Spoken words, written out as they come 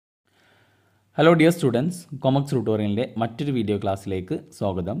Hello dear students, Comex Tutorial's മറ്റൊരു video ക്ലാസ്സിലേക്ക്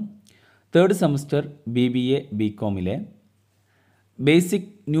സ്വാഗതം. Third semester BBA BComലെ basic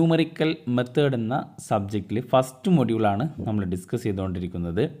numerical method എന്ന സബ്ജക്റ്റിൽ ഫസ്റ്റ് മൊഡ്യൂളാണ് നമ്മൾ ഡിസ്കസ്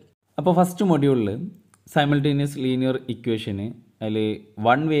ചെയ്തുകൊണ്ടിരിക്കുന്നത്. അപ്പോൾ ഫസ്റ്റ് മൊഡ്യൂളിൽ സൈമൾട്ടേനിയസ് ലീനിയർ ഇക്വേഷന് അതിൽ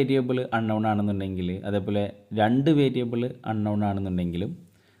 1 വേരിയബിൾ അൺനോൺ ആണെന്നുണ്ടെങ്കിൽ അതേപോലെ 2 വേരിയബിൾ അൺനോൺ ആണെന്നുണ്ടെങ്കിലും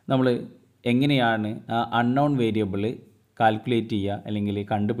നമ്മൾ എങ്ങനെയാണ് ആ അൺനോൺ വേരിയബിൾ കാൽക്കുലേറ്റ് ചെയ്യുക അല്ലെങ്കിൽ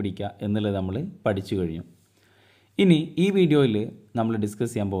കണ്ടുപിടിക്കുക എന്നുള്ളത് നമ്മൾ പഠിച്ചു കഴിഞ്ഞു. ഇനി ഈ വീഡിയോയിൽ നമ്മൾ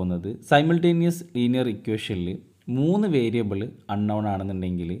ഡിസ്കസ് ചെയ്യാൻ പോകുന്നത് സൈമൾട്ടേനിയസ് ലീനിയർ ഇക്വേഷനിൽ 3 വേരിയബിൾ അൺനോൺ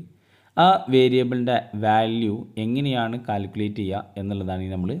ആണെന്നുണ്ടെങ്കിൽ ആ വേരിയബിളിൻ്റെ വാല്യൂ എങ്ങനെയാണ് കാൽക്കുലേറ്റ് ചെയ്യുക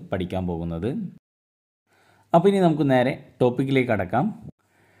എന്നുള്ളതാണ് നമ്മൾ പഠിക്കാൻ പോകുന്നത്. അപ്പോൾ ഇനി നമുക്ക് നേരെ ടോപ്പിക്കിലേക്ക് കടക്കാം.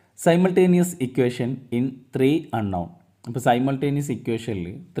 Simultaneous equation in 3 unknown. അപ്പോൾ സൈമൾട്ടേനിയസ് ഇക്വേഷനിൽ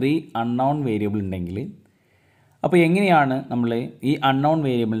 3 അൺനോൺ വേരിയബിൾ ഉണ്ടെങ്കിൽ അപ്പോൾ എങ്ങനെയാണ് നമ്മൾ ഈ അൺനോൺ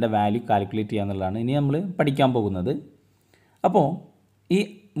വേരിയബിളിൻ്റെ വാല്യൂ കാൽക്കുലേറ്റ് ചെയ്യുക എന്നുള്ളതാണ് ഇനി നമ്മൾ പഠിക്കാൻ പോകുന്നത്. അപ്പോൾ ഈ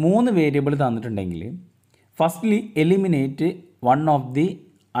 3 വേരിയബിൾ തന്നിട്ടുണ്ടെങ്കിൽ firstly eliminate 1 of the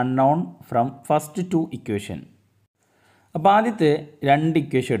unknown from first 2 equation. അപ്പോൾ ആദ്യത്തെ 2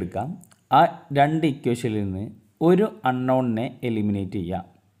 ഇക്വേഷൻ എടുക്കാം. ആ 2 ഇക്വേഷനിൽ നിന്ന് ഒരു അൺനോണിനെ എലിമിനേറ്റ് ചെയ്യാം.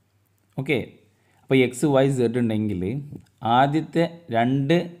 ഓക്കെ, അപ്പോൾ എക്സ് വൈ സെഡ് ഉണ്ടെങ്കിൽ ആദ്യത്തെ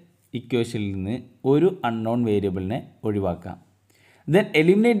 2 ഇക്വേഷനിൽ നിന്ന് ഒരു അൺനോൺ വേരിയബിളിനെ ഒഴിവാക്കാം. Then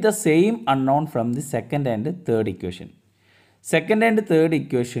eliminate the same unknown from the second and third equation. Second and third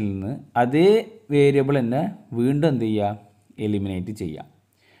ഇക്വേഷനിൽ നിന്ന് അതേ വേരിയബിൾ തന്നെ വീണ്ടും എന്ത് ചെയ്യുക, എലിമിനേറ്റ് ചെയ്യുക.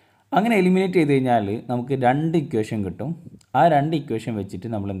 അങ്ങനെ എലിമിനേറ്റ് ചെയ്ത് കഴിഞ്ഞാൽ നമുക്ക് 2 ഇക്വേഷൻ കിട്ടും. ആ 2 ഇക്വേഷൻ വെച്ചിട്ട്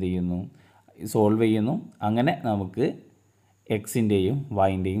നമ്മൾ എന്ത് ചെയ്യുന്നു, സോൾവ് ചെയ്യുന്നു. അങ്ങനെ നമുക്ക് എക്സിൻ്റെയും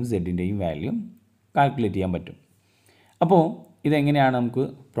വൈൻ്റെയും സെഡിൻ്റെയും വാല്യൂ കാൽക്കുലേറ്റ് ചെയ്യാൻ പറ്റും. അപ്പോൾ ഇതെങ്ങനെയാണ് നമുക്ക്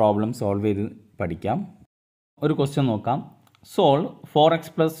പ്രോബ്ലം സോൾവ് ചെയ്ത് പഠിക്കാം. ഒരു ക്വസ്റ്റ്യൻ നോക്കാം. Solve 4x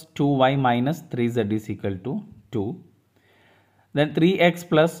plus 2y minus 3z is equal to 2. Then 3x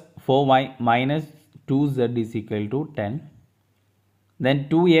plus 4y minus 2z is equal to 10. Then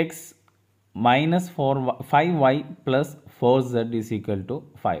 2x minus 5y plus 4z is equal to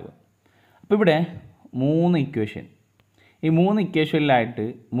 5. അപ്പോൾ ഇവിടെ 3 ഇക്വേഷൻ. ഈ 3 ഇക്വേഷനിലായിട്ട്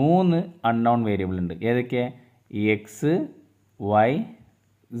 3 unknown variable ഉണ്ട്. ഏതൊക്കെ? X, Y,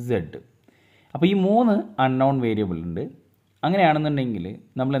 Z. അപ്പോൾ ഈ 3 unknown variable ഉണ്ട്. അങ്ങനെയാണെന്നുണ്ടെങ്കിൽ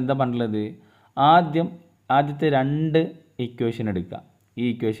നമ്മൾ എന്താ പറഞ്ഞുള്ളത്, ആദ്യത്തെ 2 ഇക്വേഷൻ എടുക്കുക. ഈ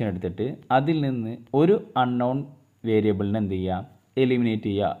ഇക്വേഷൻ എടുത്തിട്ട് അതിൽ നിന്ന് ഒരു അൺനോൺ വേരിയബിളിനെ എന്ത് ചെയ്യുക, എലിമിനേറ്റ്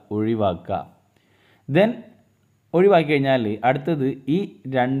ചെയ്യുക, ഒഴിവാക്കുക. ദെൻ ഒഴിവാക്കി കഴിഞ്ഞാൽ അടുത്തത് ഈ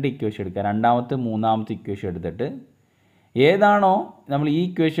 2 ഇക്വേഷൻ എടുക്കുക. രണ്ടാമത്തെ 3ാമത്തെ ഇക്വേഷൻ എടുത്തിട്ട് ഏതാണോ നമ്മൾ ഈ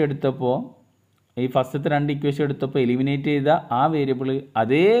ഇക്വേഷൻ എടുത്തപ്പോൾ ഈ ഫസ്റ്റത്തെ 2 ഇക്വേഷൻ എടുത്തപ്പോൾ എലിമിനേറ്റ് ചെയ്ത ആ വേരിയബിൾ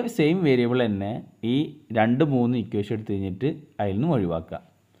അതേ സെയിം വേരിയബിൾ തന്നെ ഈ 2, 3 ഇക്വേഷൻ എടുത്ത് കഴിഞ്ഞിട്ട് അതിൽ നിന്നും ഒഴിവാക്കുക.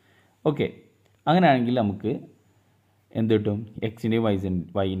 ഓക്കെ, അങ്ങനെയാണെങ്കിൽ നമുക്ക് എന്ത് കിട്ടും, എക്സിൻ്റെയും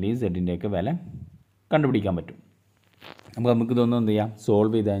വൈൻ്റെയും സെഡിൻ്റെയൊക്കെ വില കണ്ടുപിടിക്കാൻ പറ്റും. അപ്പോൾ നമുക്ക് ഇതൊന്നും എന്ത് ചെയ്യാം,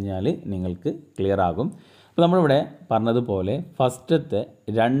 സോൾവ് ചെയ്ത് കഴിഞ്ഞാൽ നിങ്ങൾക്ക് ക്ലിയർ ആകും. അപ്പോൾ നമ്മളിവിടെ പറഞ്ഞതുപോലെ ഫസ്റ്റത്തെ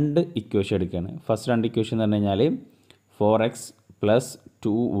 2 ഇക്വേഷൻ എടുക്കുകയാണ്. ഫസ്റ്റ് 2 ഇക്വേഷൻ എന്ന് പറഞ്ഞു കഴിഞ്ഞാൽ 4x plus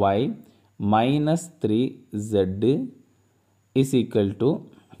 2y minus 3z is equal to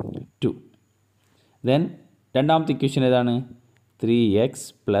 2. Then രണ്ടാമത്തെ ഇക്വേഷൻ ഏതാണ്? 3x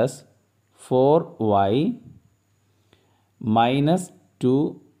plus 4y minus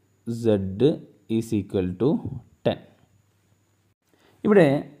 2z is equal to 10. ഇവിടെ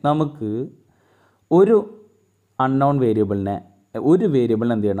നമുക്ക് ഒരു അൺനോൺ വേരിയബിളിനെ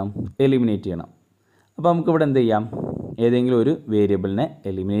എന്ത് ചെയ്യണം, എലിമിനേറ്റ് ചെയ്യണം. അപ്പോൾ നമുക്കിവിടെ എന്ത് ചെയ്യാം, ഏതെങ്കിലും ഒരു വേരിയബിളിനെ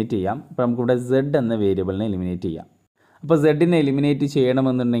എലിമിനേറ്റ് ചെയ്യാം. അപ്പോൾ നമുക്കിവിടെ z എന്ന വേരിയബിളിനെ എലിമിനേറ്റ് ചെയ്യാം. അപ്പോൾ z-നെ എലിമിനേറ്റ്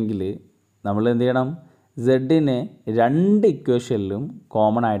ചെയ്യണമെന്നുണ്ടെങ്കിൽ നമ്മൾ എന്ത് ചെയ്യണം, z-നെ 2 ഇക്വേഷനിലും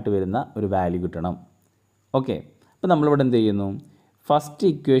കോമൺ ആയിട്ട് വരുന്ന ഒരു വാല്യൂ കിട്ടണം. ഓക്കെ, അപ്പോൾ നമ്മളിവിടെ എന്ത് ചെയ്യുന്നു,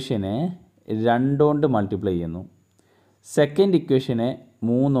 ഫസ്റ്റ് ഇക്വേഷനെ 2 കൊണ്ട് മൾട്ടിപ്ലൈ ചെയ്യുന്നു, സെക്കൻഡ് ഇക്വേഷനെ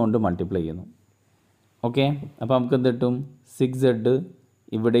 3 കൊണ്ട് മൾട്ടിപ്ലൈ ചെയ്യുന്നു. ഓക്കെ, അപ്പോൾ നമുക്ക് എന്ത് കിട്ടും, 6z.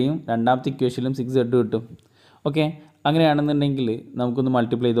 ഇവിടെയും രണ്ടാമത്തെ ഇക്വേഷനിലും 6z കിട്ടും. ഓക്കെ, അങ്ങനെയാണെന്നുണ്ടെങ്കിൽ നമുക്കൊന്ന്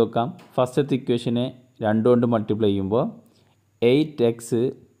മൾട്ടിപ്ലൈ ചെയ്ത് നോക്കാം. ഫസ്റ്റത്തെ ഇക്വേഷനെ 2 കൊണ്ട് മൾട്ടിപ്ലൈ ചെയ്യുമ്പോൾ 8x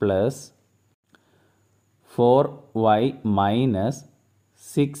plus 4y minus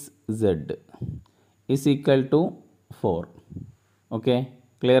 6z is equal to 4. Okay,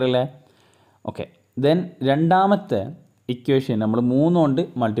 clear അല്ലേ? ഓക്കെ, ദെൻ രണ്ടാമത്തെ ഇക്വേഷൻ നമ്മൾ 3 കൊണ്ട്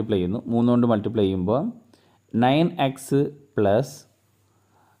മൾട്ടിപ്ലൈ ചെയ്യുന്നു. 3 കൊണ്ട് മൾട്ടിപ്ലൈ ചെയ്യുമ്പോൾ 9x പ്ലസ്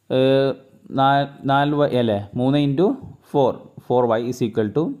 4y അല്ലേ, 3 × 4 4y is equal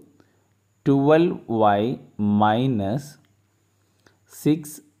to 12y minus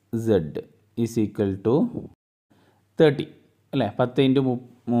 6z is equal to 30 അല്ലേ. 10 ×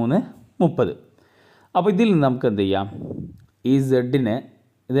 3 30. അപ്പോൾ ഇതിൽ നിന്ന് നമുക്ക് എന്ത് ചെയ്യാം, ഈ സെഡിനെ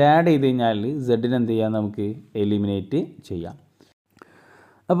ഇത് ആഡ് ചെയ്ത് കഴിഞ്ഞാൽ സെഡിനെ എന്ത് ചെയ്യാം, നമുക്ക് എലിമിനേറ്റ് ചെയ്യാം.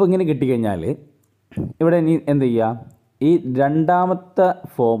 അപ്പോൾ ഇങ്ങനെ കിട്ടിക്കഴിഞ്ഞാൽ ഇവിടെ ഇനി എന്ത് ചെയ്യുക, ഈ രണ്ടാമത്തെ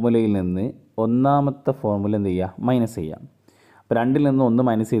ഫോർമുലയിൽ നിന്ന് ഒന്നാമത്തെ ഫോർമുല എന്ത് ചെയ്യുക, മൈനസ് ചെയ്യാം. അപ്പോൾ 2ൽ നിന്ന് 1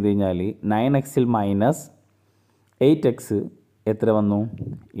 മൈനസ് ചെയ്ത് കഴിഞ്ഞാൽ 9x മൈനസ് 8x എത്ര വന്നു,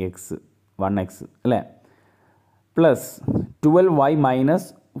 എക്സ് 1x അല്ലേ, പ്ലസ് 12y മൈനസ്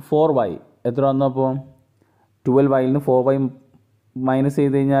 4y എത്ര വന്നു, അപ്പോൾ 12yയിൽ നിന്ന് 4y മൈനസ്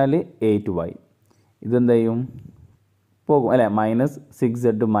ചെയ്ത് കഴിഞ്ഞാൽ 8y, ഇതെന്ത് ചെയ്യും, പോകും അല്ലേ, മൈനസ്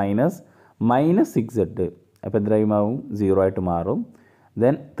 6z മൈനസ് -6z, അപ്പോൾ എത്രയുമാവും, 0 ആയിട്ട് മാറും.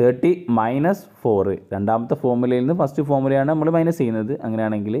 ദെൻ 30 മൈനസ് 4, രണ്ടാമത്തെ ഫോർമുലയിൽ നിന്ന് ഫസ്റ്റ് ഫോർമുലയാണ് നമ്മൾ മൈനസ് ചെയ്യുന്നത്,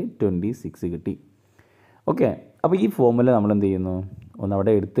 അങ്ങനെയാണെങ്കിൽ 26 കിട്ടി. ഓക്കെ, അപ്പോൾ ഈ ഫോർമുല നമ്മൾ എന്ത് ചെയ്യുന്നു, ഒന്ന്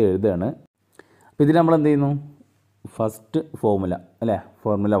അവിടെ എടുത്ത് എഴുതുകയാണ്. അപ്പോൾ ഇതിൽ നമ്മൾ എന്ത് ചെയ്യുന്നു, ഫസ്റ്റ് ഫോർമുല അല്ലേ,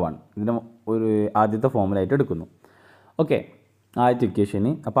 ഫോർമുല 1 ഇതിന് ഒരു ആദ്യത്തെ ഫോർമുല ആയിട്ട് എടുക്കുന്നു. ഓക്കെ, ആദ്യത്തെ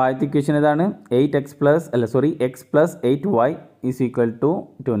ഇക്വേഷന്. അപ്പോൾ ആദ്യത്തെ ഇക്വേഷൻ ഏതാണ്, x plus 8y is equal to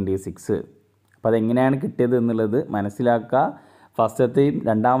 26. അപ്പോൾ അതെങ്ങനെയാണ് കിട്ടിയത് എന്നുള്ളത് മനസ്സിലാക്കുക. ഫസ്റ്റത്തെയും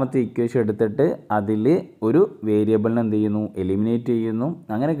രണ്ടാമത്തെ ഇക്വേഷൻ എടുത്തിട്ട് അതിൽ ഒരു വേരിയബിളിനെ എന്ത് ചെയ്യുന്നു, എലിമിനേറ്റ് ചെയ്യുന്നു.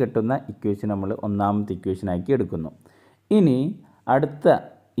 അങ്ങനെ കിട്ടുന്ന ഇക്വേഷൻ നമ്മൾ ഒന്നാമത്തെ ഇക്വേഷനാക്കി എടുക്കുന്നു. ഇനി അടുത്ത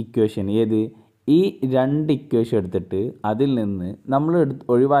ഇക്വേഷൻ ഏത്, ഈ 2 ഇക്വേഷൻ എടുത്തിട്ട് അതിൽ നിന്ന് നമ്മൾ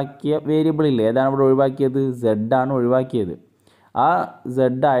ഒഴിവാക്കിയ വേരിയബിളില്ലേ, ഏതാണ് ഇവിടെ ഒഴിവാക്കിയത്, z ആണ് ഒഴിവാക്കിയത്. ആ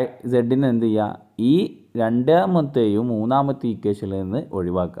സെഡിനെ എന്ത് ചെയ്യുക, ഈ രണ്ടാമത്തെയും മൂന്നാമത്തെ ഇക്വേഷനിൽ നിന്ന്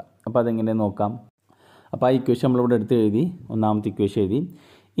ഒഴിവാക്കുക. അപ്പോൾ അതെങ്ങനെ നോക്കാം. അപ്പോൾ ആ ഇക്വേഷൻ നമ്മളിവിടെ എടുത്ത് എഴുതി, ഒന്നാമത്തെ ഇക്വേഷൻ എഴുതി.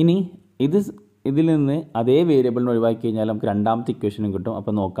 ഇനി ഇതിൽ നിന്ന് അതേ വേരിയബിളിനെ ഒഴിവാക്കി കഴിഞ്ഞാൽ നമുക്ക് രണ്ടാമത്തെ ഇക്വേഷനും കിട്ടും.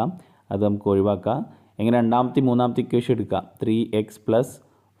 അപ്പോൾ നോക്കാം, അത് നമുക്ക് ഒഴിവാക്കാം. എങ്ങനെ രണ്ടാമത്തെ മൂന്നാമത്തെ ഇക്വേഷൻ എടുക്കാം, 3x plus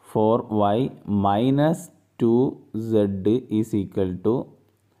 4y minus 2z is equal to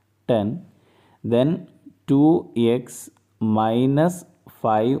 10. Then 2x minus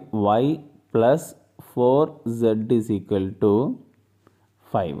 5y plus 4z is equal to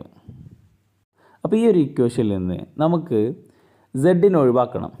 5. അപ്പോൾ ഈ ഒരു ഇക്വേഷനിൽ നിന്ന് നമുക്ക് സെഡിനെ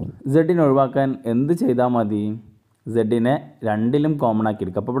ഒഴിവാക്കണം. സെഡിനെ ഒഴിവാക്കാൻ എന്ത് ചെയ്താൽ മതി, സെഡിനെ 2ലും കോമൺ ആക്കി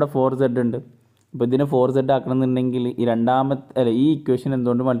എടുക്കുക. അപ്പോൾ ഇവിടെ 4z ഉണ്ട്. അപ്പോൾ ഇതിനെ 4z ആക്കണമെന്നുണ്ടെങ്കിൽ ഈ ഇക്വേഷൻ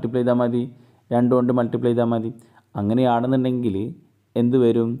എന്തുകൊണ്ട് മൾട്ടിപ്ലൈ ചെയ്താൽ മതി, 2 കൊണ്ട് മൾട്ടിപ്ലൈ ചെയ്താൽ മതി. അങ്ങനെയാണെന്നുണ്ടെങ്കിൽ എന്ത്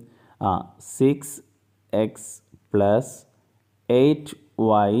വരും, 6x plus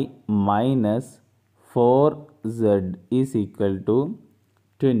 8y minus 4z is equal to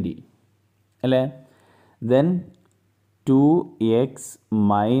 20 അല്ലേ. Then 2x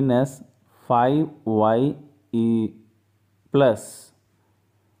minus 5y plus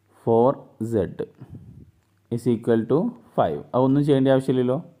 4z is equal to 5. അതൊന്നും ചെയ്യേണ്ട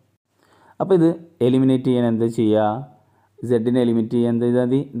ആവശ്യമില്ലല്ലോ. അപ്പോൾ ഇത് എലിമിനേറ്റ് ചെയ്യാൻ എന്താ ചെയ്യുക, സെഡിനെ എലിമിനേറ്റ് ചെയ്യാൻ എന്താ ചെയ്താൽ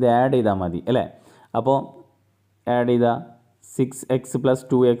മതി, ഇത് ആഡ് ചെയ്താൽ മതി അല്ലേ. അപ്പോൾ ആഡ് ചെയ്താൽ 6x plus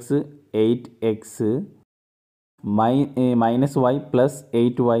 2x 8x minus y plus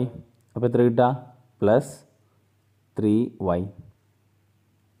 8y, അപ്പോൾ എത്ര കിട്ടുക, പ്ലസ് 3y.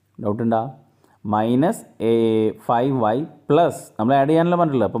 ഡൗട്ട് ഉണ്ടോ, മൈനസ് 5y പ്ലസ് നമ്മൾ ആഡ് ചെയ്യാനല്ല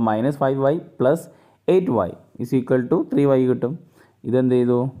പറഞ്ഞിട്ടുള്ളത്. അപ്പോൾ minus 5y plus 8y is equal to 3y കിട്ടും. ഇതെന്ത്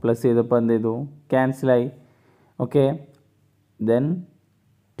ചെയ്തു, പ്ലസ് ചെയ്തപ്പോൾ എന്ത് ചെയ്തു, ക്യാൻസലായി. ഓക്കെ, ദെൻ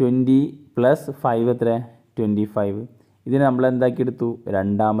 20 പ്ലസ് 5 എത്ര, 25. ഇതിനെ നമ്മൾ എന്താക്കി എടുത്തു,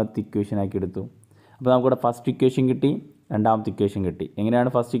 രണ്ടാമത്തെ ഇക്വേഷൻ ആക്കി എടുത്തു. അപ്പോൾ നമുക്കിവിടെ ഫസ്റ്റ് ഇക്വേഷൻ കിട്ടി, രണ്ടാമത്തെ ഇക്വേഷൻ കിട്ടി. എങ്ങനെയാണ്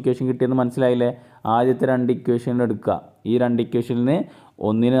ഫസ്റ്റ് ഇക്വേഷൻ കിട്ടിയെന്ന് മനസ്സിലായില്ലേ. ആദ്യത്തെ 2 ഇക്വേഷനിൽ എടുക്കുക. ഈ 2 ഇക്വേഷനിൽ നിന്ന്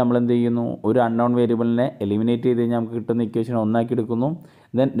ഒന്നിനെ നമ്മൾ എന്ത് ചെയ്യുന്നു, ഒരു അൺനോൺ വേരിയബിളിനെ എലിമിനേറ്റ് ചെയ്ത് കഴിഞ്ഞാൽ നമുക്ക് കിട്ടുന്ന ഇക്വേഷൻ ഒന്നാക്കി എടുക്കുന്നു.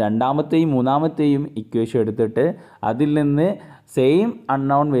 ദെൻ രണ്ടാമത്തെയും മൂന്നാമത്തെയും ഇക്വേഷൻ എടുത്തിട്ട് അതിൽ നിന്ന് സെയിം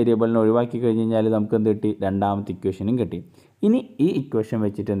അൺനോൺ വേരിയബിളിനെ ഒഴിവാക്കി കഴിഞ്ഞ് കഴിഞ്ഞാൽ നമുക്ക് എന്ത് കിട്ടി, രണ്ടാമത്തെ ഇക്വേഷനും കിട്ടി. ഇനി ഈ ഇക്വേഷൻ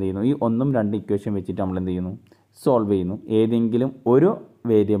വെച്ചിട്ട് എന്ത് ചെയ്യുന്നു, ഈ 1ഉം 2 ഇക്വേഷൻ വെച്ചിട്ട് നമ്മൾ എന്ത് ചെയ്യുന്നു, സോൾവ് ചെയ്യുന്നു. ഏതെങ്കിലും ഒരു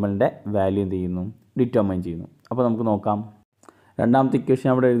വേരിയബിളിൻ്റെ വാല്യൂ എന്ത് ചെയ്യുന്നു, ഡിറ്റർമൈൻ ചെയ്യുന്നു. അപ്പോൾ നമുക്ക് നോക്കാം. രണ്ടാമത്തെ ഇക്വേഷൻ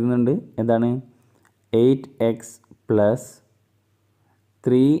അവിടെ എഴുതുന്നുണ്ട്. എന്താണ്, 8x plus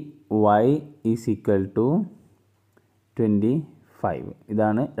 3y is equal to 25.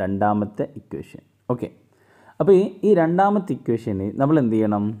 ഇതാണ് രണ്ടാമത്തെ ഇക്വേഷൻ. ഓക്കെ, അപ്പോൾ ഈ രണ്ടാമത്തെ ഇക്വേഷന് നമ്മൾ എന്ത്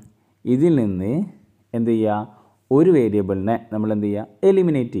ചെയ്യണം, ഇതിൽ നിന്ന് എന്ത് ചെയ്യുക, ഒരു വേരിയബിളിനെ നമ്മൾ എന്ത് ചെയ്യുക,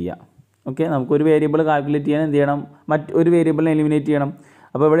 എലിമിനേറ്റ് ചെയ്യുക. ഓക്കെ, നമുക്കൊരു വേരിയബിൾ കാൽക്കുലേറ്റ് ചെയ്യാൻ എന്ത് ചെയ്യണം, മറ്റൊരു വേരിയബിളിനെ എലിമിനേറ്റ് ചെയ്യണം.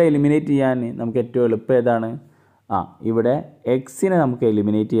 അപ്പോൾ ഇവിടെ എലിമിനേറ്റ് ചെയ്യാൻ നമുക്ക് ഏറ്റവും എളുപ്പം ഏതാണ്, ഇവിടെ എക്സിനെ നമുക്ക്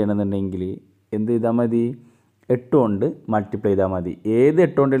എലിമിനേറ്റ് ചെയ്യണമെന്നുണ്ടെങ്കിൽ എന്ത് ചെയ്താൽ മതി, 8 കൊണ്ട് മൾട്ടിപ്ലൈ ചെയ്താൽ മതി. ഏത്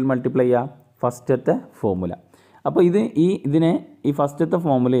 8 കൊണ്ട് മൾട്ടിപ്ലൈ ചെയ്യുക, ഫസ്റ്റത്തെ ഫോർമുല. അപ്പോൾ ഇതിനെ ഈ ഫസ്റ്റത്തെ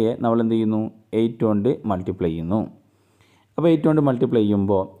ഫോർമുലയെ നമ്മൾ എന്ത് ചെയ്യുന്നു, 8 കൊണ്ട് മൾട്ടിപ്ലൈ ചെയ്യുന്നു. അപ്പോൾ 8 കൊണ്ട് മൾട്ടിപ്ലൈ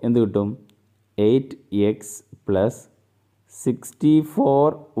ചെയ്യുമ്പോൾ എന്ത് കിട്ടും, 8x പ്ലസ്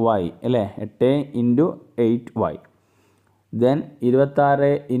 64y അല്ലേ 8 ഇൻറ്റു 8y ദെൻ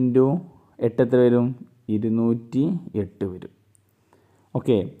 26 ഇൻറ്റു 8 എത്ര വരും 208 വരും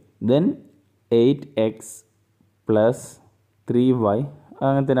okay then 8x plus 3y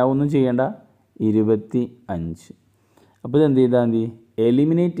അങ്ങനെ തന്നെ ഒന്നും ചെയ്യേണ്ട 25 അപ്പോൾ ഇത് എന്ത് ചെയ്താൽ മതി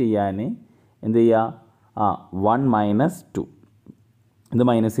എലിമിനേറ്റ് ചെയ്യാൻ എന്ത് ചെയ്യുക 1 മൈനസ് 2 ഇത്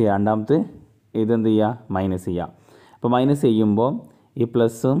മൈനസ് ചെയ്യുക രണ്ടാമത്തെ ഇതെന്ത് ചെയ്യുക മൈനസ് ചെയ്യുക അപ്പോൾ മൈനസ് ചെയ്യുമ്പോൾ ഈ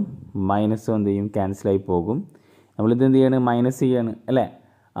പ്ലസ്സും മൈനസും എന്ത് ചെയ്യും ക്യാൻസലായി പോകും നമ്മളിത് എന്ത് ചെയ്യാണ് മൈനസ് ചെയ്യാണ് അല്ലേ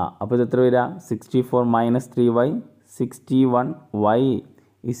അപ്പോൾ ഇത് എത്ര വരിക 64 minus 3y 61y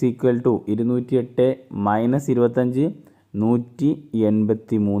is equal to 208 minus 25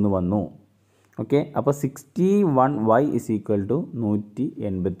 183 വന്നു ഓക്കെ അപ്പോൾ 61y ഈസ് ഈക്വൽ ടു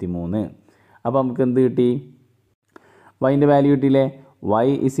 183 അപ്പോൾ നമുക്ക് എന്ത് കിട്ടി വൈൻ്റെ വാല്യൂ കിട്ടിയില്ലേ y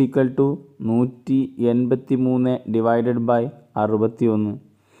is equal to 183 divided by 61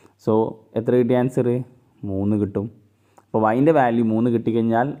 so എത്ര കിട്ടിയ ആൻസർ 3 കിട്ടും അപ്പോൾ വൈൻ്റെ വാല്യൂ 3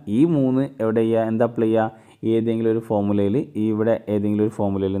 കിട്ടിക്കഴിഞ്ഞാൽ ഈ 3 എവിടെ ചെയ്യുക എന്താ അപ്ലൈ ചെയ്യുക ഏതെങ്കിലും ഒരു ഫോർമുലയിൽ ഇവിടെ ഏതെങ്കിലും ഒരു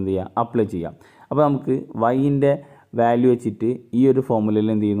ഫോർമുലയിൽ എന്ത് ചെയ്യുക അപ്ലൈ ചെയ്യാം അപ്പോൾ നമുക്ക് വൈൻ്റെ വാല്യൂ വെച്ചിട്ട് ഈ ഒരു ഫോർമുലയിൽ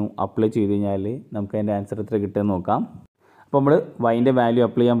എന്ത് ചെയ്യുന്നു അപ്ലൈ ചെയ്ത് കഴിഞ്ഞാൽ നമുക്ക് അതിൻ്റെ ആൻസർ എത്ര കിട്ടുമെന്ന് നോക്കാം അപ്പോൾ നമ്മൾ വൈൻ്റെ വാല്യൂ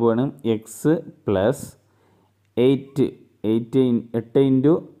അപ്ലൈ ചെയ്യാൻ പോവുകയാണ് എക്സ് പ്ലസ് 8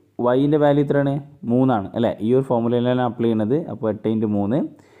 ഇൻറ്റു വൈൻ്റെ വാല്യൂ എത്രയാണ് 3 ആണ് അല്ലേ ഈ ഒരു ഫോർമുലയിലാണ് അപ്ലൈ ചെയ്യുന്നത് അപ്പോൾ 8 ഇൻറ്റു 3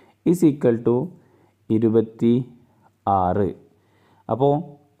 ഈസ് ഈക്വൽ ടു 26 അപ്പോൾ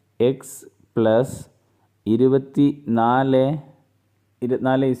X plus 24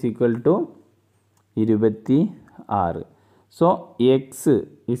 is equal to 26 so X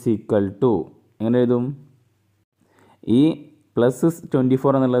is equal to എങ്ങനെ എഴുതും ഈ പ്ലസ്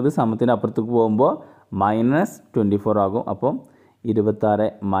 24 എന്നുള്ളത് സമത്തിൻ്റെ അപ്പുറത്തേക്ക് പോകുമ്പോൾ മൈനസ് 24 ആകും അപ്പം 26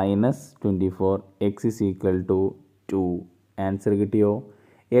 minus 24 X is equal to 2 answer കിട്ടിയോ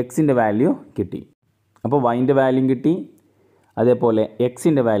എക്സിൻ്റെ വാല്യൂ കിട്ടി അപ്പോൾ വൈൻ്റെ വാല്യൂ കിട്ടി അതേപോലെ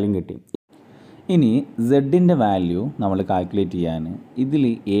എക്സിൻ്റെ വാല്യൂ കിട്ടി ഇനി സെഡിൻ്റെ വാല്യൂ നമ്മൾ കാൽക്കുലേറ്റ് ചെയ്യാൻ ഇതിൽ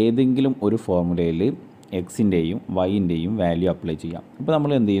ഏതെങ്കിലും ഒരു ഫോർമുലയിൽ എക്സിൻ്റെയും വൈൻ്റെയും വാല്യൂ അപ്ലൈ ചെയ്യാം അപ്പോൾ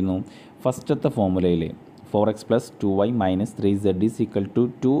നമ്മൾ എന്ത് ചെയ്യുന്നു ഫസ്റ്റത്തെ ഫോർമുലയിൽ 4x plus 2y minus 3z is equal to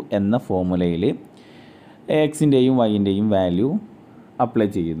 2 എന്ന ഫോർമുലയിൽ എക്സിൻ്റെയും വൈൻ്റെയും വാല്യൂ അപ്ലൈ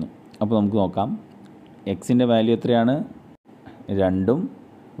ചെയ്യുന്നു അപ്പോൾ നമുക്ക് നോക്കാം എക്സിൻ്റെ വാല്യൂ എത്രയാണ് 2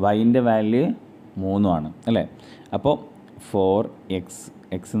 വൈൻ്റെ വാല്യൂ 3 ആണ് അല്ലേ അപ്പോൾ 4x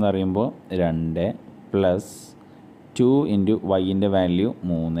എക്സ് എന്ന് പറയുമ്പോൾ 2 plus 2 into വൈൻ്റെ value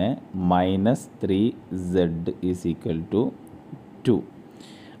 3 minus 3z is equal to 2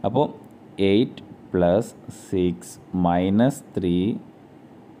 അപ്പോൾ 8 plus 6 minus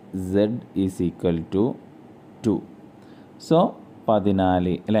 3z is equal to 2 so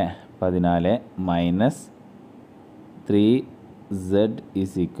 14 അല്ലേ 14 minus 3z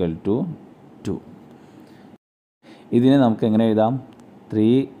is equal to 2 ഇതിനെ നമുക്ക് എങ്ങനെ എഴുതാം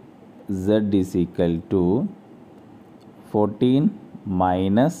 3z is equal to 14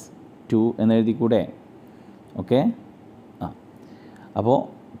 minus 2 എന്നെഴുതി കൂടെ ഓക്കെ അപ്പോൾ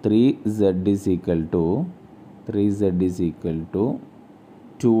 3z ഈസ് ഈക്വൽ ടു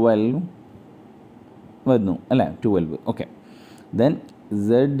 12 വന്നു അല്ലേ 12 okay then z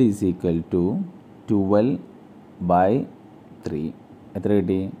is equal to 12 by 3 എത്ര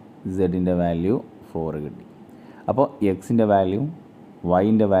കിട്ടി zൻ്റെ വാല്യൂ 4 കിട്ടി അപ്പോൾ എക്സിൻ്റെ വാല്യൂ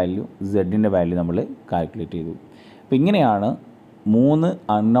വൈൻ്റെ വാല്യൂ സെഡിൻ്റെ വാല്യൂ നമ്മൾ കാൽക്കുലേറ്റ് ചെയ്തു അപ്പോൾ ഇങ്ങനെയാണ് 3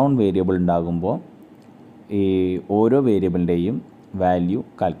 അൺനോൺ വേരിയബിൾ ഉണ്ടാകുമ്പോൾ ഈ ഓരോ വേരിയബിളിൻ്റെയും വാല്യൂ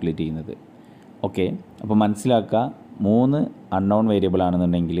കാൽക്കുലേറ്റ് ചെയ്യുന്നത് ഓക്കെ അപ്പോൾ മനസ്സിലാക്കുക 3 അൺനോൺ വേരിയബിൾ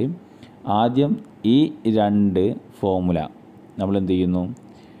ആണെന്നുണ്ടെങ്കിൽ ആദ്യം ഈ 2 ഫോർമുല നമ്മൾ എന്ത് ചെയ്യുന്നു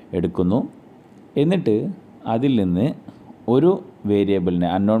എടുക്കുന്നു എന്നിട്ട് അതിൽ നിന്ന് ഒരു വേരിയബിളിനെ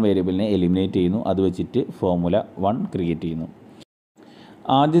അൺനോൺ വേരിയബിളിനെ എലിമിനേറ്റ് ചെയ്യുന്നു അത് വെച്ചിട്ട് ഫോർമുല 1 ക്രിയേറ്റ് ചെയ്യുന്നു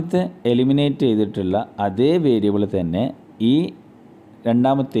ആദ്യത്തെ എലിമിനേറ്റ് ചെയ്തിട്ടുള്ള അതേ വേരിയബിൾ തന്നെ ഈ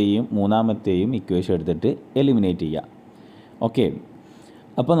രണ്ടാമത്തെയും മൂന്നാമത്തെയും ഇക്വേഷൻ എടുത്തിട്ട് എലിമിനേറ്റ് ചെയ്യുക ഓക്കെ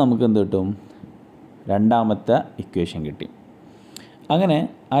അപ്പോൾ നമുക്ക് എന്ത് കിട്ടും രണ്ടാമത്തെ ഇക്വേഷൻ കിട്ടി അങ്ങനെ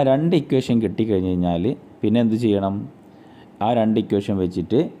ആ 2 ഇക്വേഷൻ കിട്ടിക്കഴിഞ്ഞ് കഴിഞ്ഞാൽ പിന്നെ എന്ത് ചെയ്യണം ആ 2 ഇക്വേഷൻ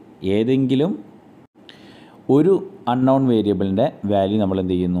വെച്ചിട്ട് ഏതെങ്കിലും ഒരു അൺനോൺ വേരിയബിളിൻ്റെ വാല്യൂ നമ്മൾ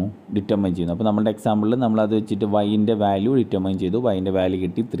എന്ത് ചെയ്യുന്നു ഡിറ്റർമൈൻ ചെയ്യുന്നു അപ്പോൾ നമ്മുടെ എക്സാമ്പിളിൽ നമ്മളത് വെച്ചിട്ട് വൈൻ്റെ വാല്യൂ ഡിറ്റർമൈൻ ചെയ്തു വൈൻ്റെ വാല്യൂ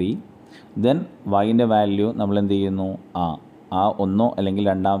കിട്ടി 3 ദെൻ വൈൻ്റെ വാല്യൂ നമ്മൾ എന്ത് ചെയ്യുന്നു ആ ഒന്നോ അല്ലെങ്കിൽ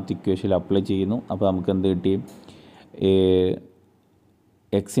രണ്ടാമത്തെ ഇക്വേഷനിൽ അപ്ലൈ ചെയ്യുന്നു അപ്പോൾ നമുക്ക് എന്ത് കിട്ടി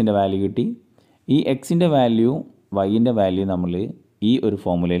എക്സിൻ്റെ വാല്യൂ കിട്ടി ഈ എക്സിൻ്റെ വാല്യൂ വൈൻ്റെ വാല്യൂ നമ്മൾ ഈ ഒരു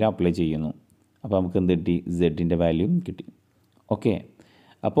ഫോർമുലയിൽ അപ്ലൈ ചെയ്യുന്നു അപ്പോൾ നമുക്ക് എന്ത് കിട്ടി സെഡിൻ്റെ വാല്യൂ കിട്ടി ഓക്കെ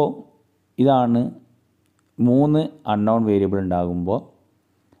അപ്പോൾ ഇതാണ് 3 അൺനോൺ വേരിയബിൾ ഉണ്ടാകുമ്പോൾ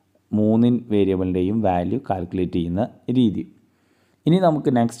 3 വേരിയബിളിൻ്റെയും വാല്യൂ കാൽക്കുലേറ്റ് ചെയ്യുന്ന രീതി. ഇനി നമുക്ക്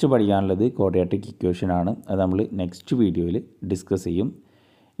നെക്സ്റ്റ് പഠിക്കാനുള്ളത് ക്വാഡ്രാറ്റിക് ഇക്വേഷൻ ആണ്. അത് നമ്മൾ നെക്സ്റ്റ് വീഡിയോയിൽ ഡിസ്കസ് ചെയ്യും.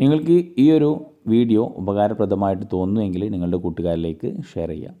 നിങ്ങൾക്ക് ഈ ഒരു വീഡിയോ ഉപകാരപ്രദമായിട്ട് തോന്നുമെങ്കിൽ നിങ്ങളുടെ കൂട്ടുകാരിലേക്ക് ഷെയർ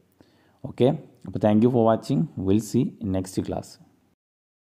ചെയ്യാം. ഓക്കെ, അപ്പോൾ thank you for watching. Will see next class.